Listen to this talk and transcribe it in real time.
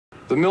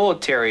The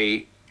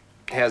military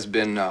has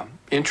been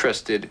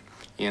interested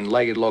in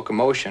legged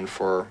locomotion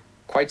for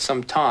quite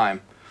some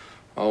time,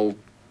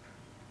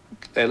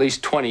 at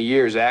least 20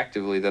 years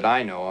actively that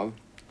I know of.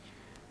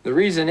 The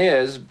reason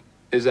is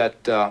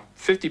that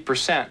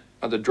 50%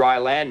 of the dry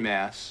land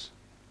mass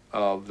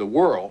of the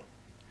world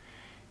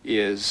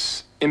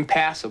is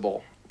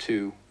impassable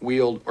to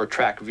wheeled or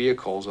tracked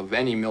vehicles of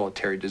any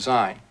military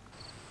design.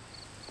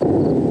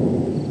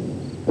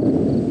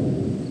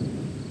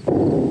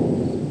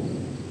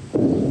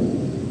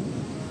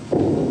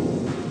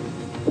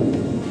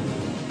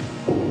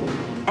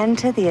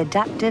 Enter the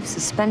adaptive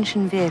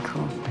suspension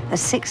vehicle, a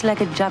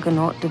six-legged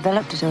juggernaut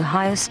developed at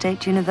Ohio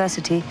State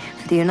University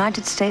for the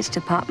United States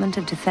Department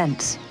of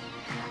Defense.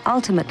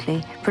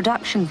 Ultimately,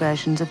 production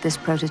versions of this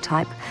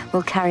prototype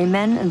will carry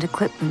men and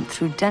equipment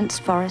through dense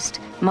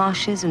forest,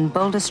 marshes, and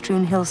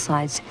boulder-strewn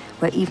hillsides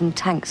where even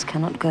tanks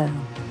cannot go.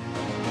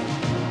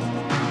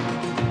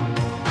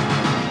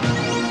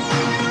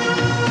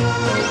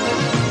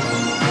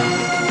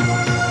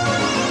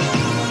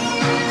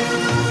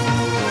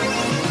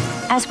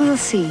 As we'll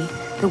see,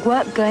 the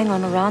work going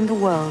on around the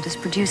world is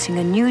producing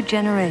a new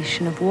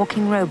generation of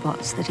walking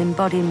robots that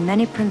embody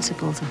many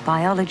principles of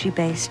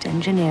biology-based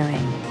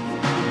engineering.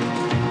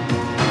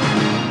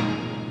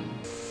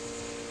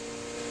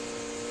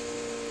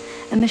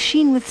 A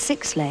machine with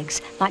 6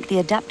 legs, like the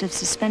adaptive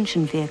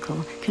suspension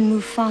vehicle, can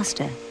move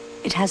faster.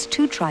 It has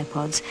 2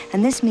 tripods,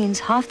 and this means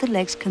half the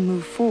legs can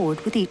move forward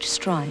with each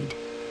stride.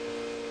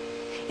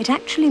 It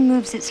actually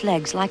moves its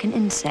legs like an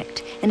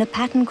insect in a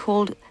pattern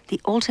called the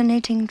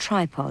alternating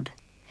tripod.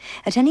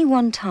 At any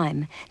one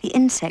time, the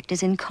insect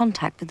is in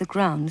contact with the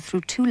ground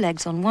through 2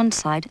 legs on one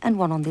side and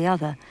 1 on the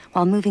other,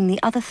 while moving the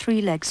other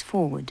 3 legs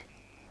forward.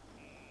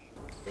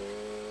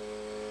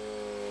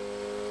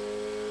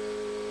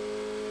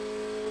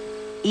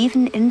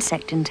 Even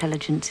insect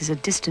intelligence is a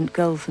distant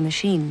goal for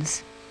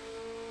machines.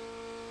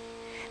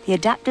 The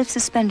adaptive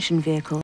suspension vehicle